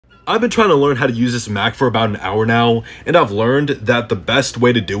I've been trying to learn how to use this Mac for about an hour now, and I've learned that the best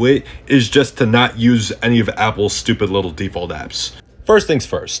way to do it is just to not use any of Apple's stupid little default apps. First things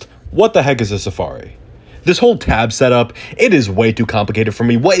first, what the heck is a Safari? This whole tab setup, it is way too complicated for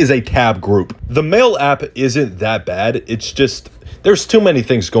me. What is a tab group? The Mail app isn't that bad, it's just, there's too many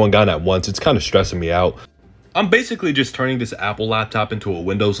things going on at once. It's kind of stressing me out. I'm basically just turning this Apple laptop into a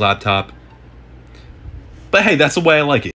Windows laptop. But hey, that's the way I like it.